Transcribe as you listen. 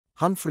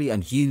Humphrey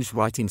and Hughes'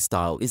 writing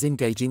style is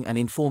engaging and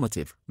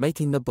informative,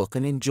 making the book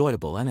an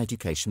enjoyable and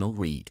educational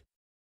read.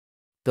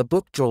 The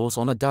book draws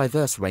on a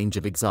diverse range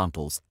of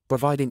examples,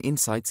 providing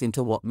insights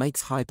into what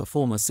makes high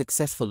performers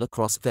successful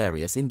across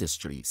various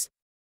industries.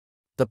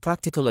 The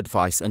practical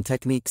advice and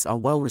techniques are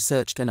well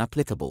researched and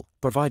applicable,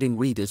 providing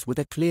readers with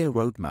a clear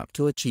roadmap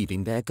to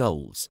achieving their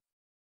goals.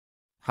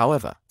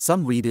 However,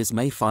 some readers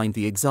may find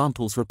the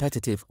examples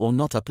repetitive or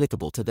not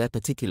applicable to their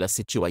particular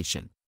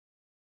situation.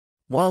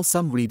 While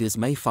some readers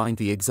may find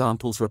the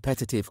examples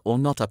repetitive or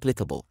not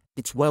applicable,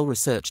 its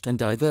well-researched and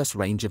diverse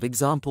range of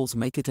examples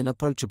make it an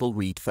approachable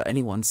read for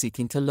anyone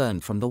seeking to learn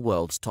from the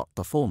world's top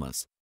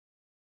performers.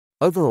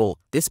 Overall,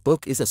 this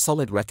book is a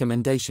solid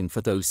recommendation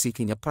for those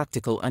seeking a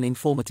practical and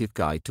informative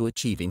guide to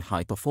achieving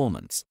high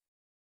performance.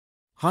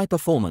 High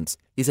Performance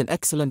is an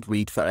excellent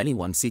read for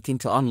anyone seeking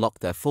to unlock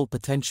their full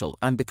potential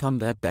and become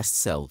their best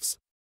selves.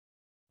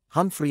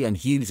 Humphrey and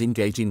Hughes'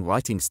 engaging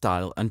writing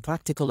style and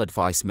practical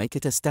advice make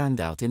it a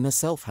standout in the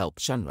self-help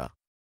genre.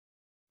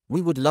 We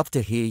would love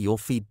to hear your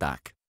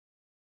feedback.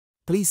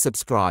 Please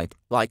subscribe,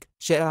 like,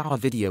 share our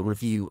video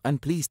review,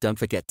 and please don't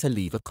forget to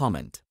leave a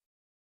comment.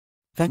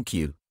 Thank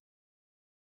you.